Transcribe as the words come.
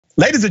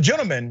Ladies and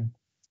gentlemen,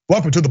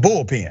 welcome to the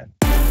Bullpen.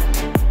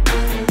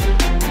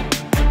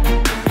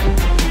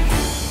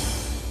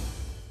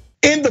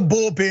 In the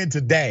Bullpen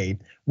today,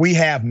 we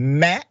have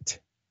Matt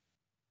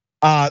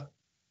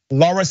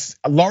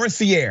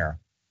Larosiere.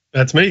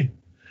 That's me.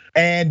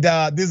 And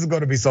this is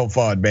going to be so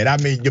fun, man. I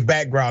mean, your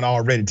background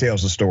already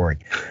tells the story.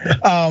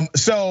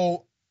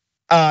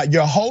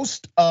 You're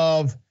host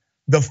of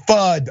the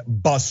FUD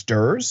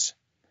Busters,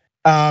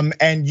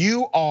 and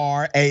you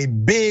are a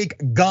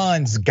big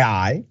guns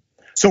guy.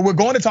 So we're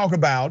going to talk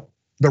about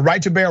the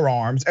right to bear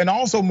arms, and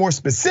also more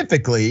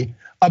specifically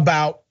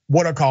about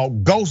what are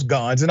called ghost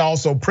guns and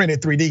also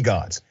printed 3D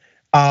guns,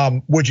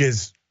 which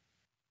is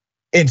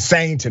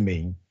insane to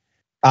me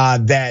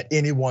that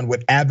anyone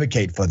would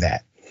advocate for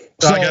that.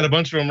 So I got a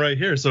bunch of them right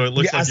here, so it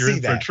looks like you're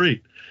in for a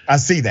treat. I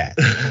see that.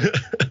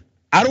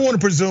 I don't want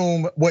to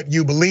presume what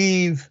you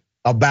believe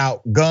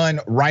about gun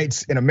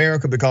rights in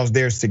America because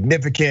there's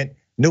significant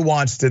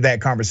nuance to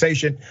that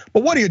conversation.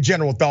 But what are your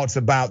general thoughts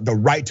about the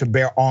right to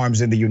bear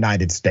arms in the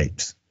United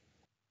States?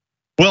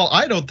 Well,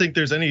 I don't think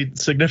there's any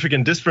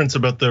significant difference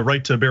about the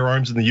right to bear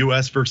arms in the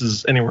US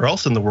versus anywhere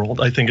else in the world.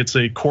 I think it's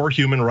a core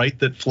human right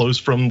that flows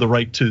from the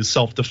right to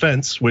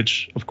self-defense,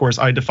 which of course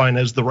I define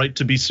as the right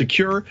to be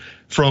secure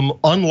from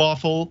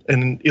unlawful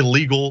and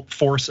illegal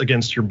force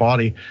against your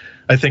body.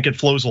 I think it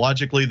flows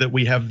logically that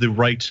we have the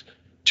right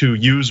to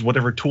use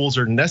whatever tools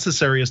are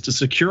necessary as to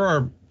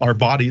secure our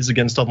bodies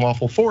against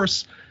unlawful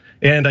force.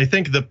 And I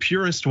think the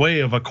purest way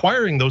of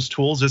acquiring those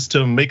tools is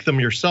to make them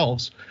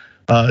yourselves.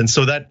 And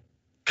so that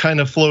kind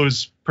of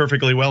flows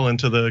perfectly well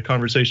into the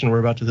conversation we're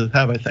about to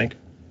have, I think.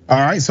 All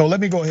right, so let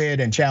me go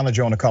ahead and challenge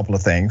you on a couple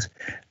of things.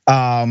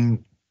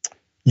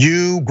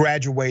 You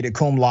graduated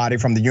cum laude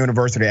from the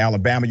University of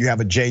Alabama. You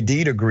have a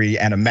JD degree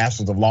and a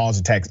Master's of Laws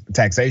and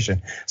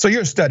Taxation. So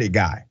you're a studied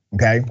guy,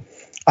 okay?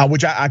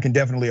 Which I can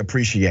definitely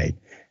appreciate.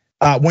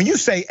 When you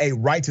say a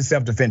right to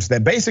self-defense,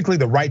 that basically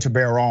the right to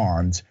bear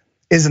arms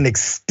is an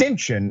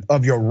extension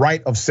of your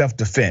right of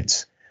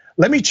self-defense.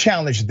 Let me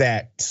challenge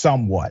that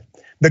somewhat.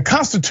 The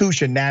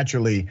Constitution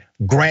naturally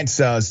grants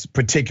us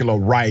particular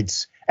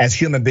rights as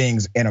human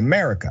beings in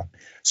America.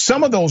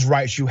 Some of those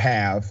rights you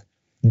have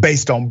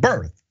based on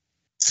birth.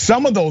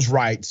 Some of those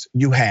rights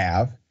you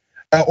have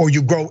or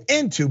you grow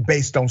into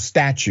based on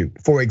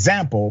statute. For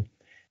example,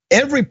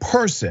 every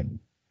person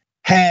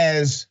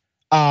has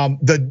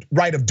the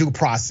right of due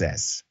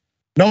process,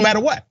 no matter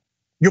what.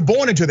 You're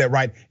born into that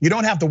right. You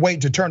don't have to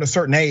wait to turn a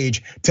certain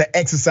age to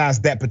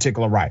exercise that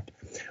particular right.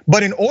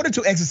 But in order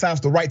to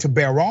exercise the right to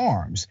bear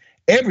arms,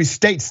 every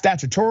state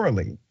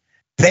statutorily,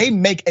 they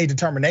make a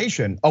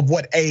determination of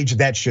what age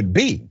that should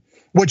be.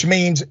 Which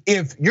means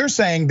if you're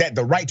saying that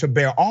the right to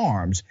bear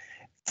arms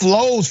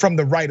flows from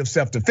the right of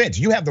self-defense,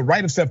 you have the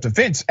right of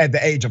self-defense at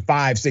the age of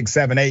 5, 6,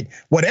 7, 8,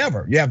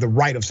 whatever. You have the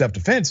right of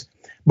self-defense.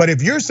 But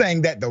if you're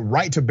saying that the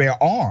right to bear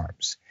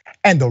arms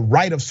and the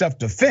right of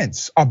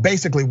self-defense are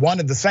basically one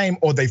and the same,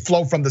 or they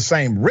flow from the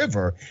same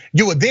river,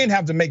 you would then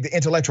have to make the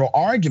intellectual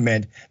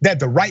argument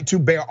that the right to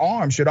bear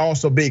arms should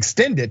also be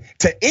extended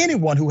to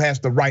anyone who has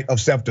the right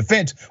of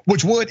self-defense,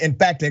 which would in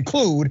fact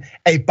include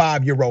a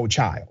 5-year-old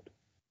child.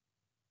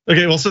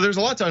 Okay, well, so there's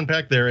a lot to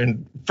unpack there.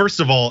 And first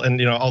of all, and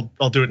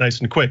I'll do it nice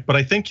and quick, but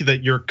I think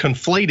that you're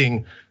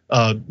conflating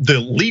the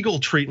legal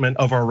treatment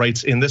of our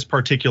rights in this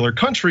particular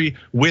country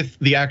with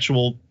the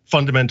actual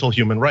fundamental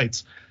human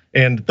rights.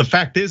 And the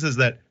fact is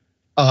that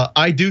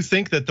I do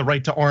think that the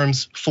right to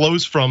arms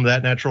flows from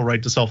that natural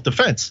right to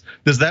self-defense.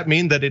 Does that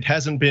mean that it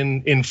hasn't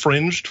been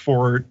infringed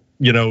for,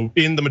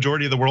 in the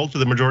majority of the world for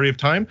the majority of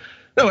time?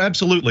 No,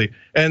 absolutely.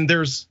 And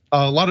there's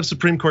a lot of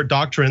Supreme Court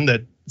doctrine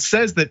that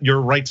says that your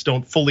rights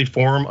don't fully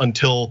form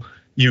until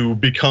you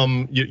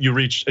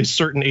reach a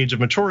certain age of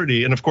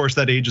maturity. And of course,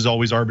 that age is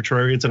always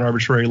arbitrary. It's an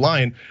arbitrary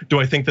line. Do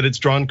I think that it's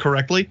drawn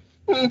correctly?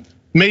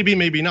 Maybe,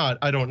 maybe not,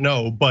 I don't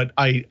know. But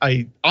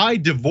I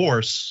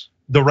divorce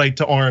the right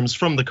to arms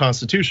from the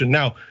Constitution.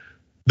 Now,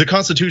 the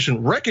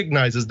Constitution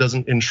recognizes,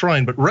 doesn't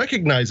enshrine, but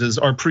recognizes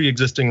our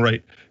pre-existing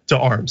right to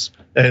arms.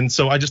 And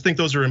so I just think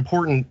those are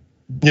important,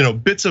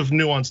 bits of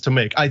nuance to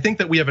make. I think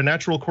that we have a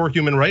natural core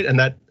human right, and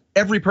that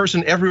every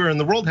person everywhere in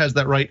the world has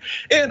that right.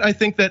 And I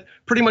think that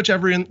pretty much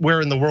everywhere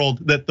in the world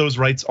that those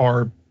rights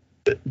are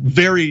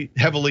very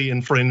heavily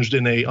infringed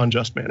in an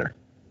unjust manner.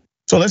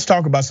 So let's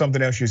talk about something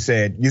else you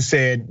said. You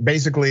said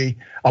basically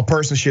a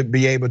person should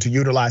be able to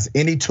utilize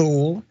any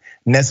tool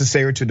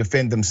necessary to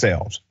defend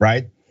themselves,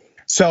 right?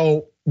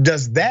 So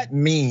does that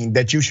mean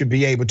that you should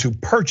be able to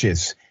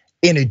purchase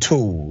any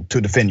tool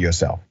to defend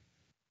yourself?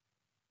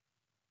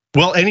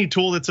 Well, any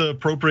tool that's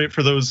appropriate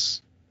for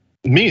those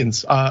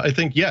means, I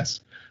think yes.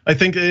 I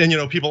think,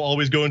 and people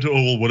always go into, oh,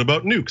 well, what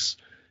about nukes?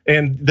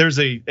 And there's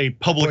a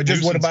public nuisance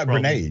just what about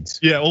problem. Grenades?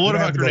 Yeah, well, what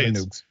about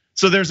grenades?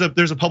 So there's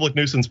a public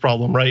nuisance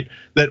problem, right?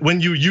 That when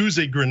you use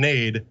a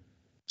grenade,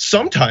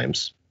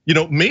 sometimes,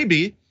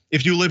 maybe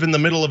if you live in the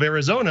middle of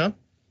Arizona,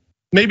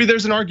 maybe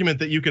there's an argument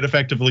that you could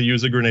effectively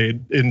use a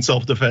grenade in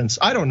self-defense.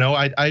 I don't know.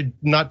 I'm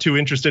not too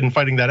interested in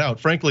fighting that out.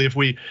 Frankly, if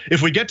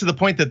we get to the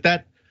point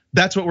that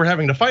that's what we're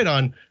having to fight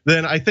on,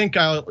 then I think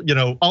I'll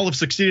have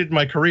succeeded in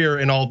my career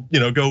and I'll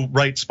go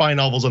write spy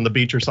novels on the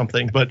beach or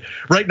something. But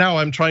right now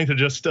I'm trying to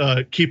just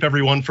keep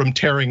everyone from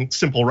tearing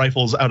simple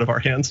rifles out of our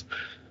hands.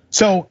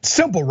 So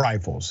simple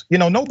rifles,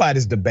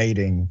 nobody's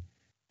debating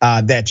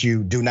that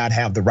you do not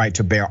have the right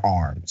to bear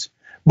arms.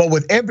 But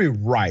with every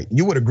right,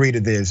 you would agree to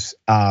this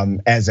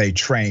as a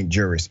trained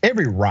jurist,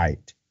 every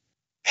right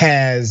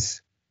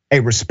has a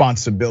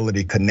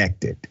responsibility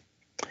connected.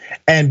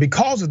 And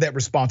because of that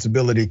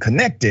responsibility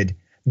connected,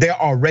 there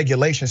are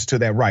regulations to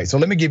that right. So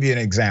let me give you an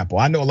example.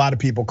 I know a lot of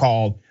people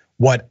call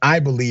what I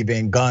believe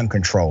in gun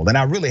control, and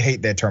I really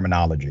hate that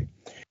terminology.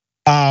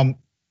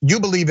 You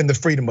believe in the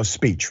freedom of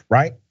speech,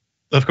 right?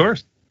 Of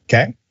course.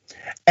 Okay.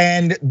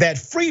 And that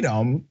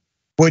freedom,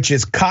 which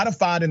is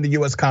codified in the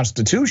US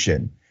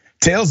Constitution,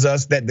 tells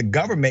us that the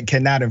government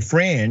cannot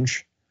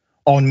infringe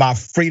on my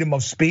freedom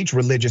of speech,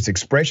 religious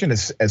expression,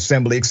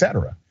 assembly,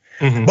 etc.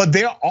 But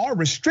there are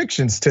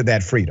restrictions to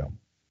that freedom.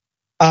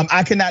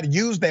 I cannot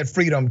use that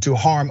freedom to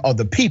harm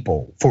other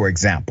people, for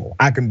example.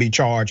 I can be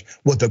charged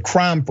with a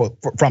crime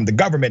from the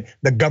government.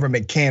 The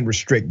government can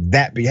restrict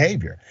that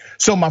behavior.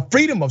 So my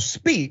freedom of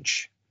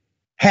speech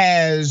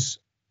has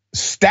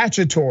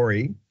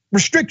statutory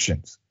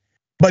restrictions,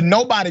 but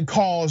nobody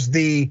calls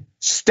the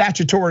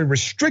statutory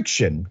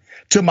restriction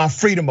to my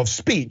freedom of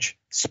speech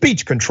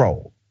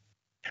control.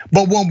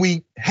 But when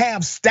we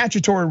have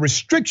statutory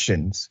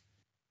restrictions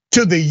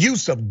to the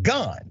use of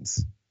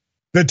guns,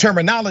 the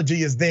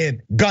terminology is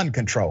then gun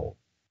control.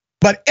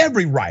 But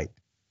every right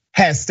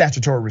has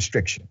statutory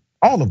restriction,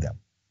 all of them.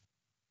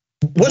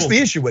 What's the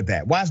issue with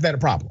that? Why is that a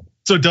problem?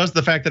 So does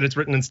the fact that it's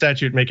written in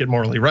statute make it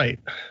morally right?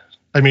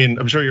 I mean,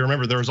 I'm sure you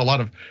remember there was a lot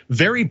of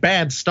very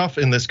bad stuff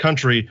in this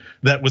country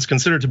that was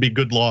considered to be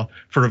good law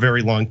for a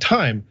very long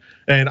time.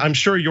 And I'm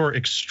sure you're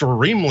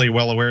extremely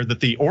well aware that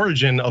the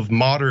origin of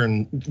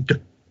modern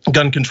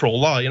gun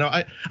control law,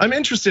 I'm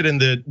interested in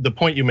the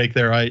point you make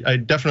there. I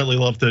definitely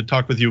love to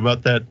talk with you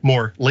about that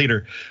more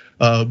later.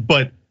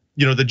 But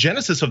the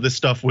genesis of this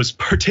stuff was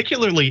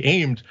particularly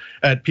aimed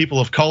at people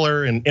of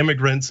color and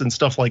immigrants and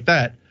stuff like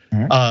that.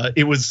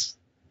 It was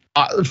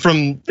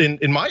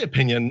in my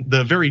opinion,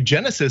 the very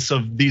genesis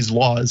of these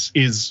laws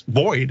is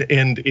void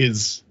and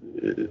is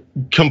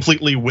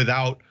completely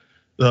without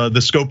the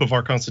scope of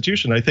our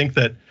Constitution. I think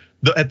that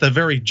at the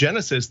very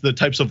genesis, the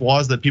types of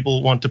laws that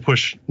people want to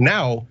push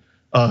now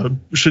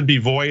should be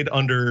void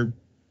under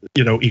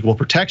equal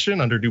protection,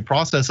 under due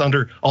process,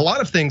 under a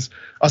lot of things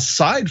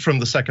aside from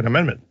the Second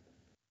Amendment.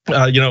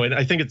 And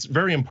I think it's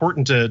very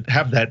important to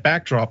have that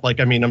backdrop. Like,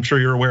 I mean, I'm sure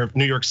you're aware of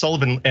New York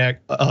Sullivan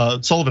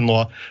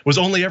law was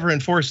only ever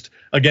enforced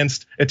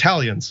against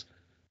Italians.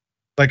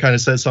 That kind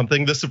of says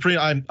something.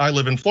 I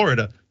live in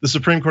Florida. The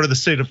Supreme Court of the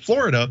state of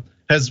Florida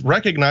has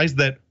recognized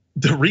that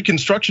the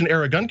Reconstruction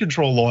era gun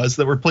control laws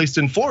that were placed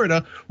in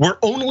Florida were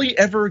only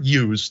ever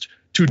used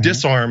to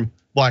disarm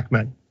black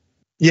men.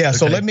 Yeah, okay.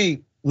 So let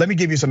me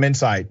give you some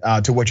insight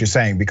to what you're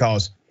saying,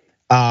 because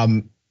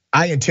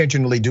I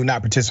intentionally do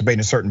not participate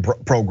in certain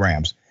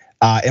programs.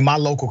 In my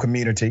local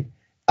community,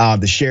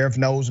 the sheriff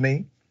knows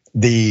me,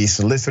 the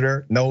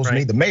solicitor knows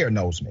me, the mayor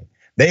knows me.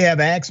 They have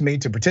asked me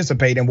to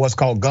participate in what's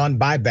called gun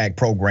buyback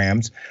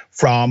programs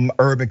from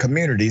urban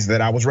communities that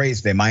I was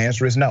raised in. My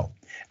answer is no.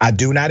 I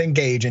do not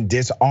engage in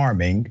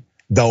disarming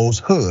those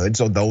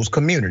hoods or those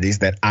communities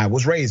that I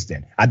was raised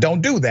in. I don't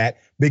do that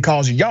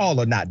because y'all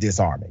are not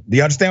disarming. Do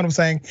you understand what I'm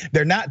saying?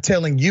 They're not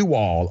telling you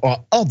all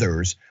or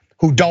others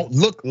who don't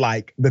look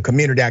like the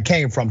community I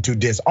came from to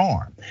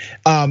disarm.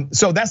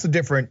 So that's a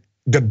different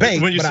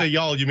debate. When you say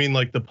y'all, you mean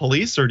like the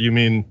police, or do you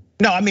mean?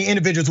 No, I mean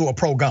individuals who are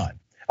pro-gun.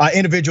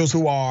 Individuals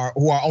who are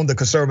on the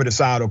conservative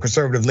side or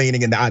conservative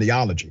leaning in the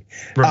ideology.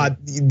 Right.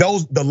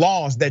 The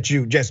laws that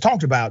you just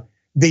talked about,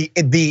 the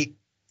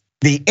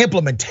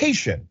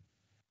implementation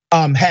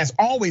has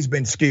always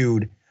been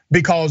skewed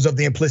because of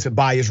the implicit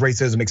bias,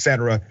 racism, et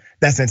cetera,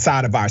 that's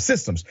inside of our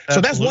systems. Absolutely.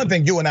 So that's one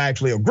thing you and I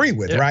actually agree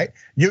with, right?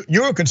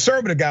 You're a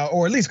conservative guy,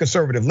 or at least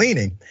conservative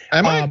leaning.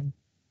 Am I?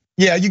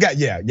 Yeah, you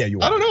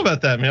are. I don't know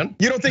about that, man.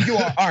 You don't think you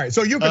are? All right,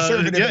 so you're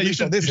conservative. Yeah, you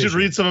should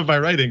read some of my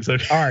writings. All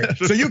right,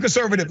 so you're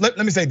conservative. Let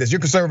me say this: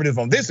 you're conservative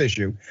on this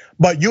issue,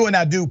 but you and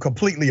I do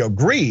completely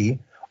agree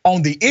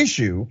on the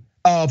issue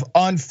of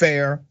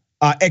unfair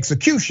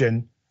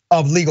execution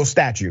of legal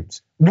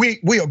statutes.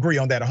 We agree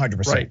on that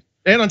 100%. Right,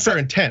 and unfair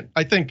intent.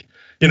 I think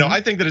I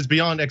think that it's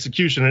beyond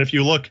execution. And if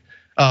you look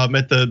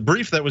at the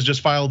brief that was just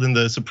filed in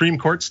the Supreme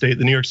Court the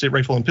New York State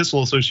Rifle and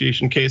Pistol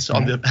Association case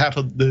on behalf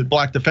of the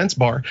Black Defense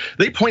Bar,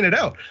 they pointed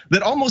out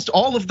that almost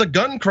all of the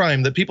gun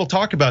crime that people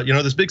talk about,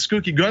 this big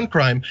spooky gun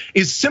crime,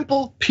 is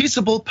simple,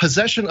 peaceable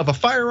possession of a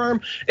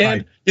firearm.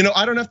 And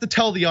I don't have to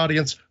tell the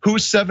audience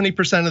who's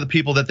 70% of the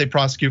people that they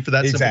prosecute for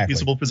that simple,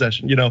 peaceable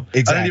possession. I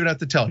don't even have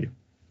to tell you.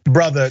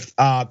 Brother,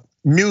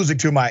 music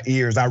to my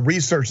ears. I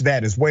researched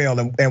that as well,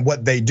 and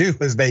what they do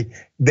is they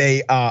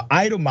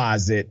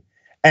itemize it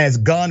as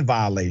gun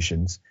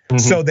violations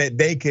so that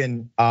they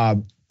can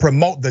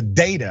promote the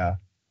data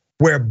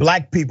where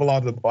black people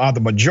are the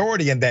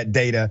majority in that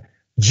data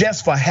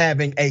just for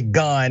having a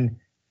gun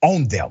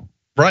on them.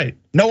 Right.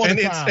 No other and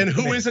crime. And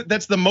who is it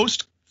that's the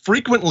most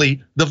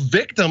frequently the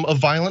victim of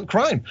violent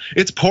crime?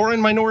 It's poor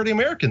and minority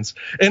Americans.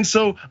 And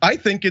so I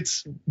think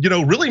it's,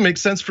 really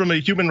makes sense from a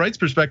human rights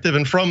perspective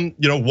and from,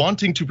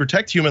 wanting to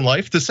protect human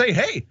life to say,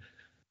 hey,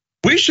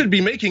 we should be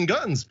making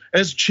guns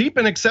as cheap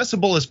and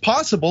accessible as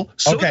possible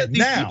so that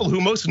these people who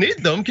most need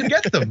them can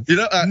get them.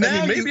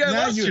 Maybe I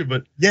lost you,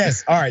 but.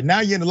 Yes, all right, now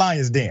you're in the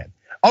lion's den.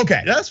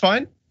 Okay. Yeah, that's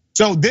fine.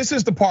 So this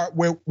is the part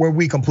where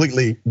we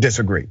completely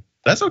disagree.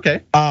 That's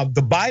okay.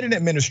 The Biden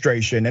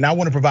administration, and I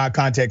want to provide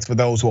context for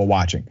those who are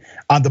watching.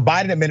 The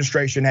Biden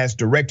administration has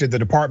directed the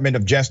Department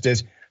of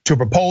Justice to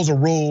propose a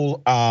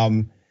rule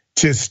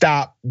to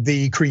stop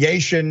the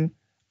creation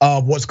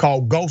of what's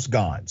called ghost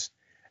guns.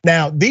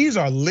 Now, these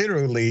are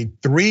literally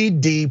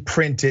 3D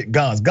printed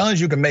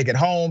guns you can make at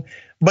home,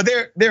 but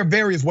there are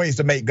various ways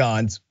to make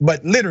guns,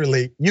 but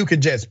literally you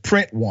could just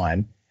print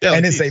one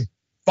and it's a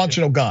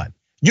functional gun.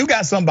 You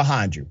got some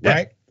behind you,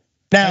 right?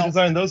 Now, I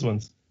designed those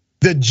ones.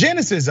 The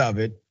genesis of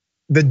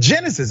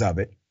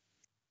it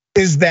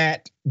is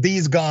that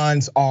these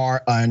guns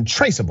are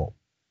untraceable.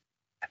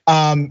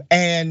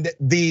 And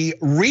the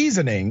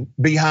reasoning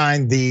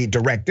behind the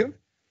directive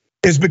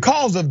is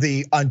because of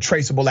the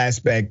untraceable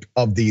aspect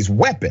of these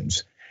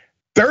weapons.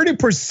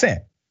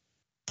 30%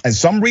 in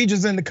some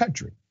regions in the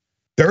country,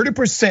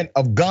 30%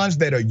 of guns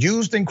that are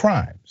used in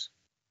crimes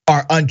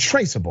are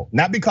untraceable,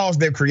 not because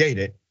they're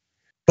created,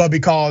 but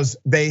because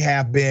they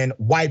have been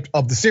wiped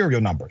of the serial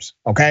numbers,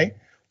 okay?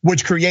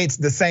 Which creates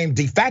the same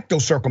de facto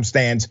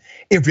circumstance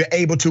if you're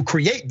able to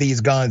create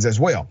these guns as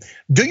well.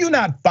 Do you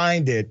not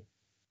find it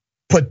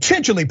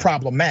potentially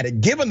problematic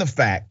given the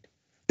fact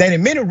that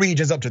in many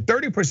regions up to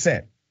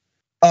 30%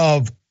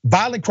 of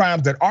violent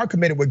crimes that are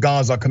committed with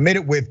guns are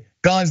committed with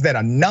guns that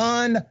are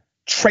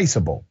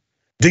non-traceable?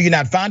 Do you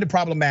not find it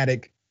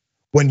problematic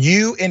when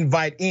you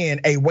invite in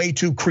a way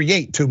to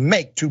create, to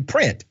make, to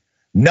print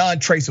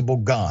non-traceable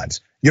guns?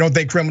 You don't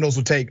think criminals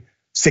will take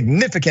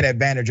significant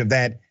advantage of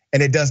that,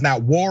 and it does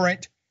not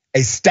warrant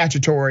a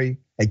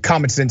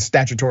common sense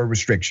statutory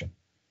restriction?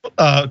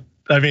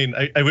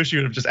 I wish you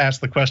would have just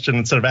asked the question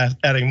instead of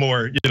adding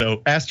more,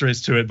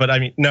 asterisks to it. But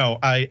no,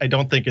 I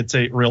don't think it's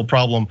a real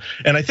problem.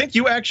 And I think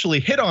you actually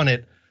hit on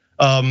it.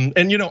 And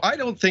I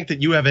don't think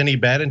that you have any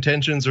bad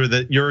intentions or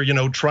that you're,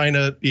 trying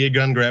to be a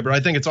gun grabber. I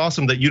think it's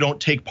awesome that you don't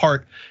take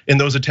part in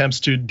those attempts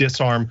to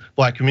disarm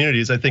Black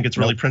communities. I think it's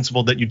really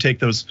principled that you take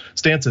those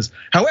stances.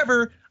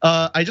 However,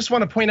 I just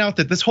want to point out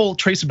that this whole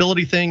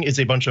traceability thing is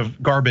a bunch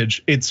of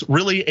garbage. It's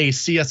really a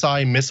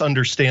CSI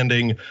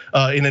misunderstanding,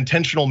 an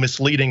intentional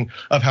misleading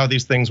of how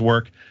these things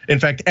work. In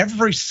fact,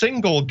 every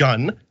single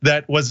gun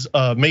that was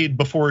made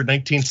before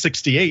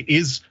 1968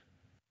 is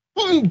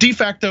de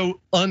facto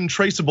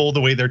untraceable the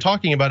way they're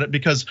talking about it,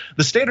 because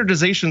the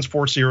standardizations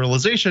for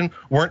serialization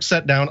weren't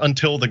set down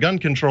until the Gun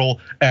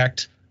Control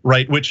Act,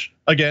 right? Which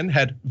again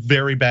had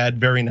very bad,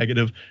 very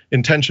negative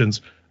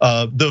intentions.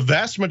 The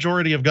vast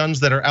majority of guns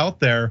that are out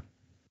there,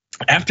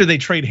 after they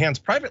trade hands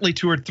privately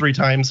 2 or 3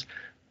 times,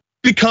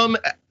 become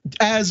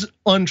as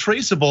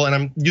untraceable, and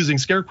I'm using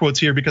scare quotes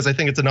here because I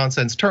think it's a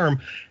nonsense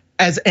term,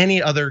 as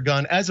any other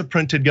gun, as a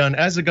printed gun,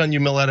 as a gun you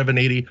mill out of an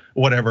 80,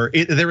 whatever.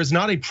 There is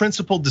not a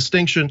principled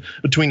distinction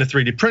between a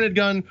 3D printed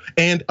gun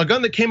and a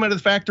gun that came out of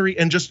the factory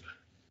and just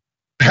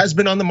has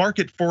been on the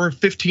market for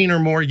 15 or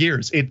more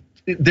years.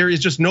 There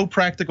is just no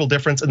practical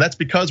difference, and that's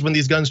because when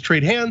these guns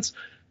trade hands,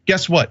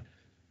 guess what?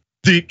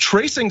 The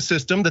tracing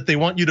system that they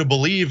want you to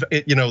believe,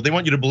 they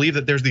want you to believe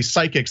that there's these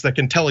psychics that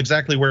can tell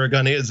exactly where a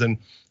gun is and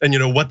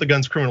what the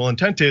gun's criminal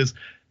intent is.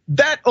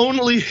 That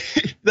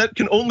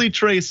can only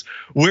trace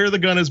where the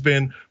gun has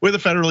been with a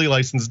federally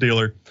licensed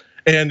dealer.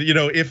 And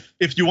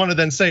if you want to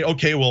then say,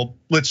 okay, well,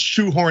 let's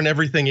shoehorn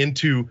everything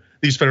into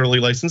these federally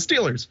licensed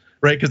dealers,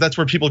 right? Because that's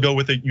where people go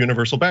with the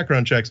universal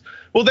background checks.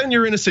 Well, then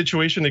you're in a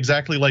situation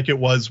exactly like it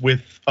was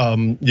with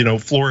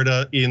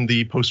Florida in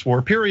the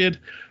post-war period,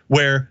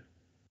 where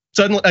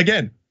suddenly,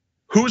 again,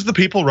 who's the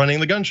people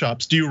running the gun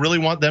shops? Do you really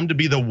want them to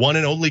be the one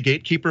and only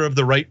gatekeeper of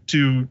the right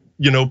to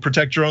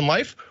protect your own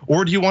life?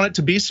 Or do you want it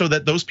to be so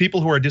that those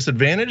people who are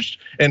disadvantaged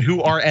and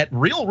who are at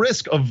real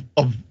risk of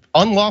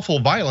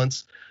unlawful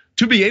violence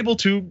to be able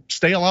to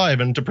stay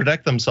alive and to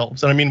protect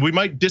themselves? And we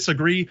might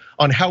disagree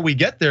on how we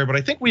get there, but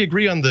I think we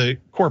agree on the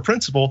core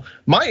principle.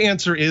 My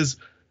answer is,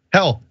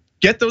 hell,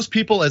 get those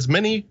people as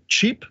many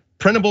cheap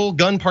printable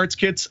gun parts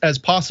kits as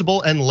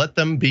possible and let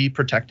them be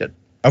protected.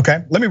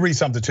 Okay, let me read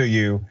something to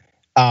you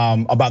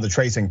about the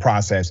tracing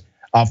process.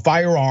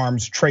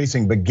 Firearms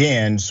tracing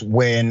begins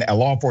when a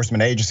law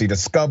enforcement agency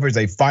discovers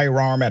a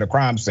firearm at a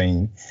crime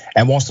scene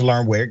and wants to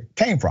learn where it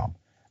came from.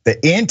 The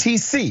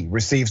NTC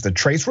receives the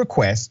trace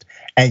request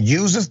and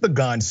uses the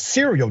gun's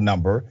serial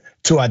number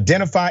to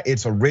identify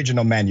its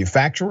original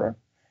manufacturer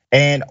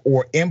and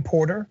or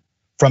importer.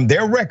 From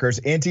their records,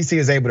 NTC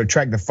is able to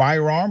track the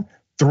firearm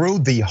through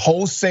the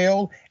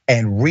wholesale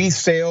and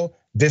resale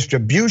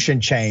distribution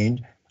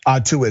chain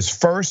to its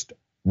first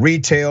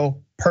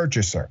retail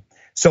purchaser.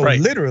 So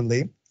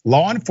literally,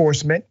 law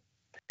enforcement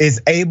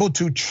is able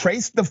to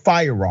trace the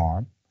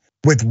firearm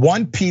with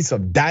one piece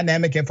of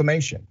dynamic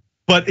information.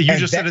 But you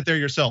just said it there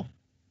yourself.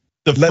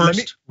 The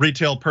first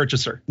retail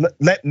purchaser. And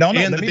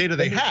the data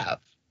they have,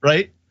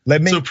 right?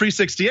 So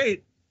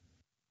pre-68.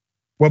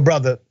 Well,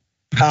 brother,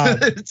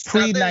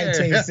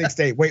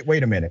 pre-1968.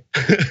 Wait a minute.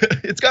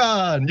 It's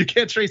gone. You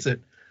can't trace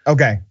it.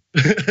 Okay,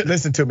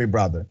 listen to me,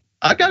 brother.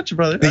 I got you,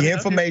 brother. The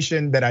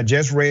information that I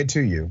just read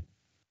to you,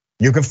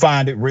 you can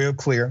find it real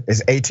clear.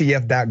 It's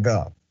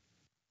ATF.gov.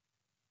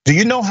 Do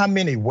you know how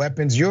many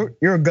weapons? You're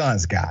a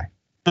guns guy.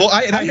 Well,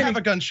 I have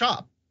a gun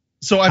shop.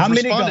 So I've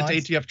responded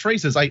to ATF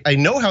traces. I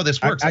know how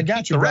this works. I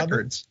got you, the brother.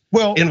 Records.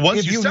 Well,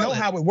 if you know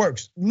how it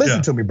works,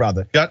 listen to me,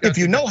 brother. If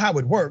you know how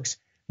it works,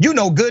 you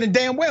know good and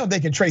damn well they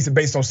can trace it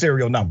based on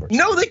serial numbers.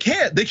 No, they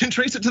can't. They can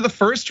trace it to the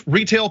first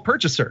retail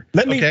purchaser.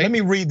 Let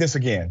me read this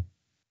again.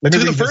 To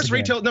the first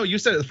retail, no, you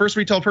said it, the first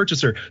retail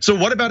purchaser. So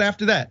what about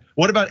after that?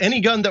 What about any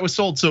gun that was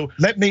sold? So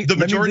the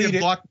majority of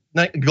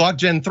Glock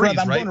Gen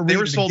 3s, right? They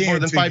were sold more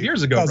than 5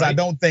 years ago, because right?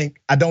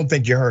 I don't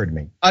think you heard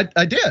me.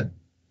 I did.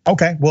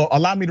 Okay, well,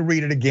 allow me to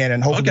read it again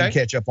and hopefully we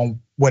catch up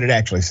on what it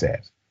actually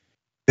says.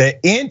 The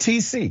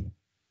NTC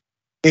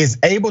is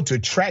able to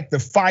track the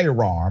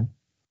firearm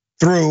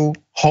through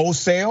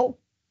wholesale,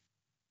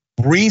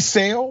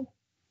 resale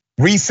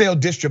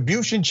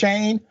distribution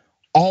chain,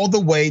 all the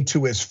way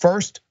to its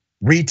first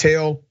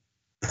retail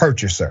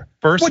purchaser.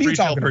 First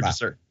retail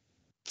purchaser.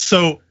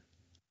 So,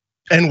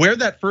 and where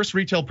that first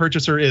retail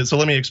purchaser is, so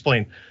let me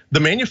explain. The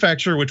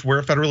manufacturer, which we're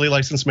a federally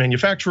licensed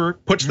manufacturer,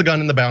 puts the gun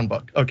in the bound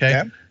book, okay?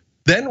 Yeah.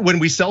 Then when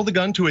we sell the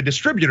gun to a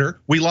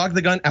distributor, we log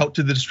the gun out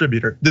to the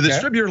distributor. The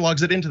distributor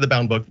logs it into the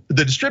bound book.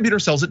 The distributor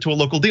sells it to a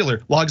local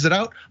dealer, logs it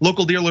out,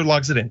 local dealer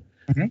logs it in.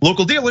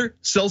 Local dealer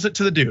sells it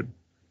to the dude,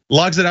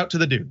 logs it out to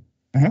the dude.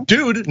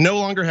 Dude no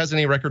longer has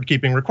any record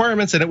keeping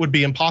requirements and it would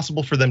be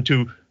impossible for them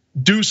to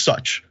do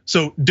such.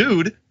 So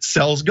dude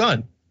sells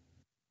gun.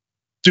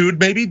 Dude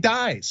maybe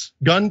dies,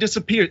 gun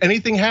disappears,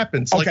 anything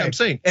happens. Like I'm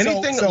saying,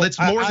 anything that's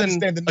more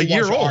than a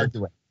year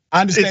old. I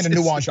understand the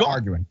nuance you're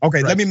arguing.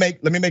 Okay, let me make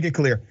it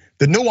clear.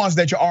 The nuance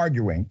that you're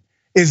arguing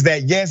is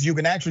that yes, you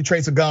can actually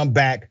trace a gun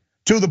back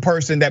to the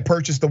person that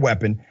purchased the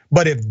weapon,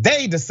 but if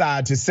they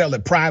decide to sell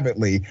it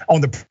privately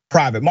on the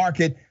private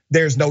market,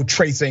 there's no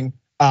tracing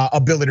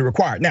ability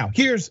required. Now,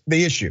 here's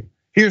the issue.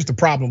 Here's the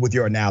problem with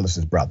your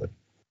analysis, brother.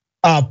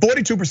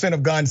 42%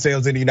 of gun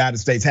sales in the United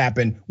States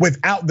happen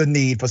without the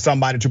need for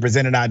somebody to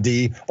present an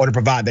ID or to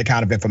provide that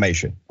kind of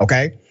information.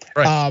 Okay.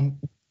 Right.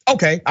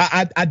 Okay,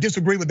 I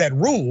disagree with that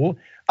rule,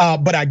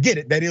 but I get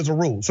it. That is a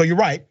rule. So you're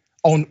right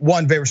on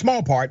one very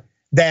small part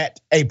that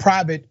a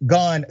private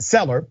gun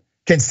seller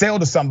can sell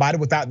to somebody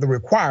without the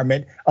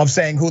requirement of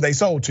saying who they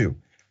sold to.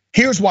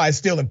 Here's why it's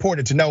still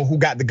important to know who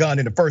got the gun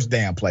in the first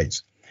damn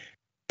place.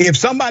 If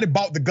somebody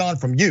bought the gun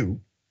from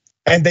you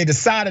and they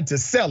decided to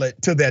sell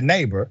it to their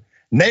neighbor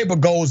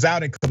goes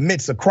out and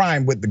commits a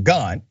crime with the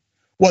gun,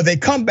 well, they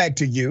come back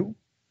to you.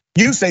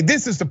 You say,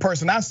 this is the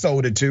person I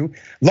sold it to.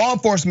 Law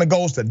enforcement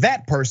goes to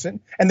that person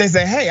and they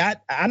say, hey,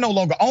 I no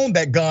longer own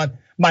that gun.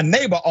 My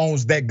neighbor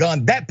owns that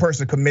gun. That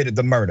person committed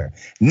the murder.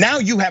 Now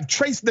you have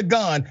traced the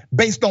gun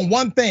based on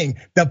one thing,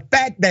 the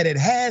fact that it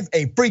has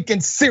a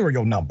freaking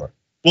serial number.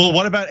 Well,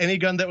 what about any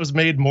gun that was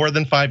made more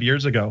than 5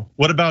 years ago?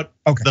 What about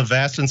the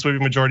vast and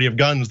sweeping majority of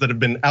guns that have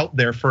been out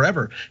there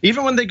forever?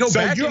 Even when they go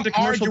back into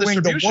commercial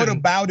distribution. So you're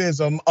arguing the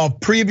whataboutism of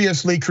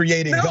previously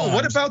creating guns. No,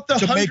 what about the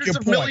hundreds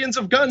of millions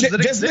of guns that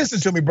exist? Just listen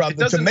to me,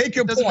 brother. To make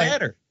your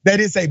point that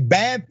it's a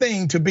bad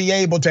thing to be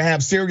able to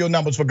have serial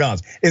numbers for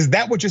guns. Is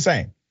that what you're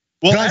saying?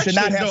 Well, actually,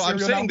 no, I'm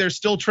saying they're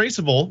still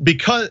traceable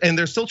and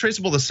they're still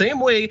traceable the same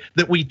way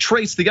that we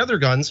trace the other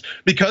guns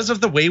because of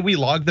the way we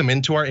log them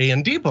into our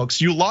A&D books.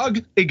 You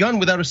log a gun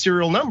without a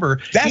serial number.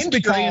 That's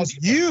because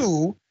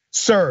you,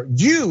 sir,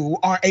 you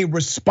are a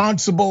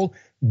responsible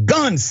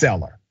gun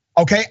seller.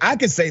 Okay, I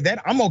can say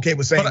that. I'm okay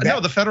with saying that. No,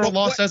 the federal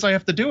law says I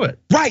have to do it.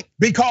 Right,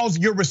 because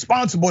you're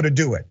responsible to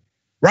do it.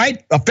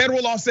 Right? A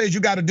federal law says you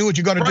got to do it,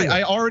 you got to do it.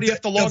 I already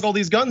have to log all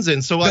these guns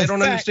in, so I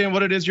don't understand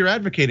what it is you're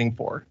advocating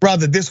for.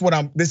 Brother, this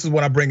is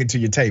what I'm bringing to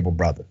your table,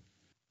 brother.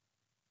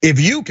 If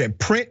you can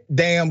print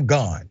damn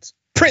guns,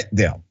 print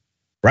them,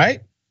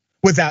 right?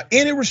 Without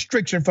any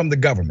restriction from the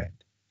government,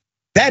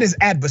 that is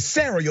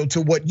adversarial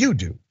to what you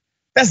do.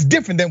 That's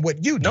different than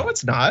what you do. No,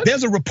 it's not.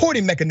 There's a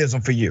reporting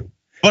mechanism for you.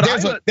 But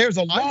there's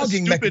a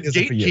logging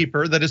mechanism for you.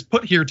 Gatekeeper that is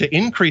put here to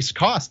increase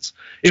costs.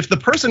 If the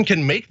person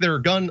can make their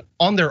gun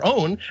on their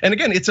own, and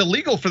again, it's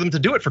illegal for them to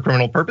do it for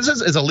criminal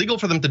purposes. It's illegal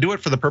for them to do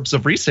it for the purpose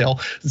of resale.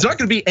 It's not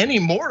going to be any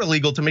more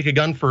illegal to make a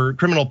gun for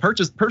criminal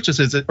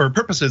purposes or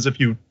purposes if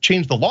you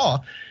change the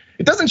law.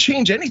 It doesn't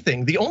change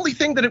anything. The only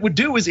thing that it would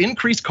do is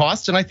increase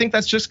costs, and I think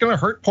that's just going to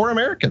hurt poor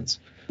Americans.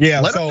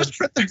 Yeah,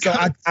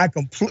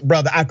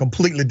 I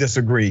completely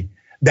disagree.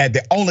 That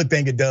the only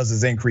thing it does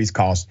is increase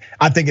costs.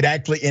 I think it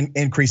actually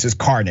increases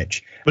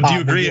carnage. But do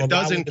you agree it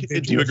doesn't?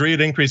 Do you agree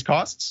it increases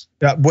costs?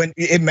 When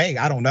it may,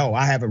 I don't know.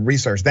 I haven't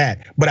researched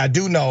that, but I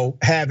do know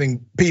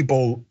having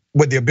people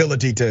with the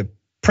ability to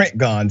print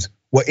guns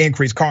will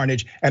increase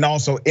carnage and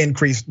also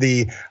increase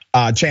the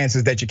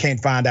chances that you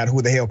can't find out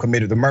who the hell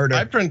committed the murder.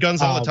 I print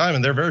guns all the time,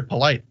 and they're very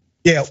polite.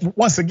 Yeah,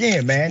 once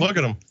again, man. Look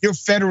at them. You're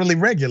federally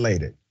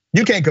regulated.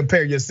 You can't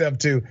compare yourself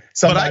to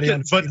somebody on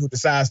the street who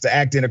decides to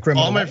act in a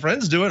criminal way. All my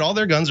friends do it. All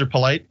their guns are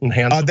polite and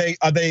handsome.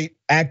 Are they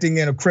acting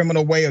in a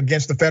criminal way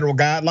against the federal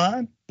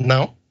guideline?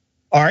 No.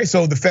 All right,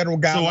 so the federal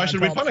guideline. So why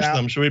should we punish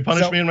them? Should we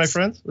punish me and my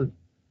friends?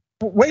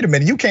 Wait a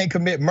minute, you can't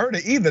commit murder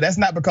either. That's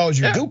not because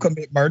you do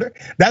commit murder.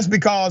 That's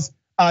because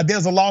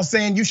there's a law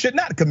saying you should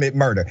not commit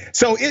murder.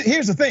 So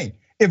here's the thing: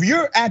 if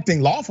you're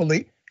acting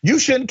lawfully, you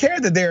shouldn't care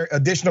that there are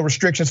additional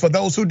restrictions for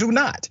those who do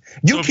not.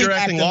 So if you're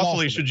acting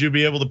lawfully, should you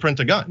be able to print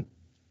a gun?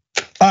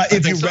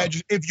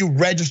 If you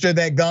register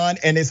that gun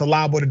and it's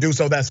allowable to do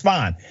so, that's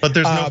fine. But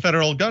there's no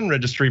federal gun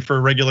registry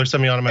for regular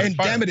semi-automatic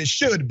firearms. And damn it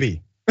should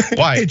be.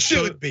 Why? It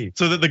should be.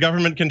 So that the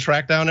government can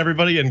track down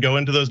everybody and go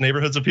into those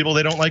neighborhoods of people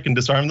they don't like and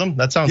disarm them?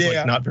 That sounds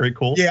like not very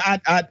cool. Yeah,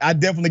 I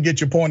definitely get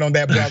your point on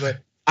that,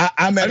 brother.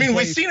 I mean,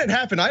 we've seen it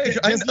happen.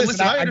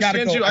 Listen, I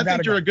understand you. I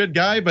think you're a good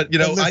guy, but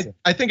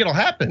I think it'll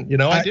happen.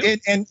 I do.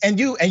 And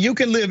you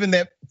can live in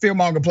that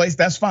fearmonger place.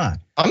 That's fine.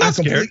 I'm not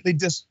scared.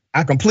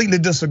 I completely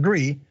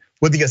disagree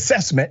with the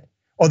assessment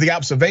or the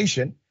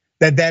observation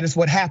that is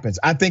what happens.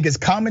 I think it's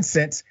common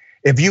sense.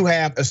 If you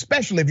have,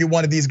 especially if you're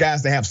one of these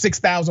guys that have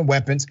 6,000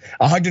 weapons,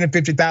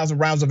 150,000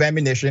 rounds of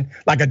ammunition,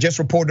 like I just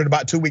reported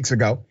about 2 weeks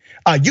ago,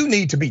 you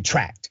need to be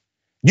tracked.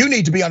 You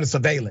need to be under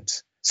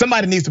surveillance.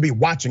 Somebody needs to be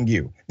watching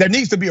you. There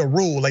needs to be a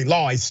rule, a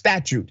law, a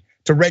statute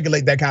to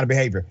regulate that kind of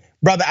behavior.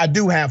 Brother, I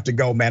do have to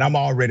go, man. I'm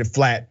already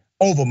flat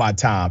over my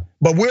time,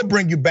 but we'll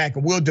bring you back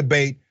and we'll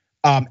debate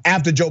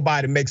after Joe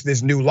Biden makes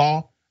this new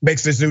law,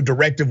 makes this new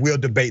directive. We'll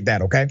debate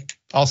that, okay?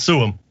 I'll sue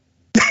him.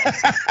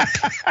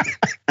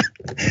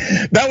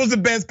 That was the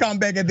best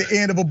comeback at the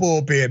end of a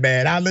bullpen,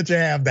 man. I'll let you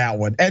have that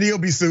one. And he'll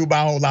be sued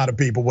by a whole lot of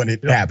people when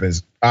it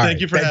happens. Thank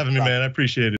you for having me, man. I appreciate it.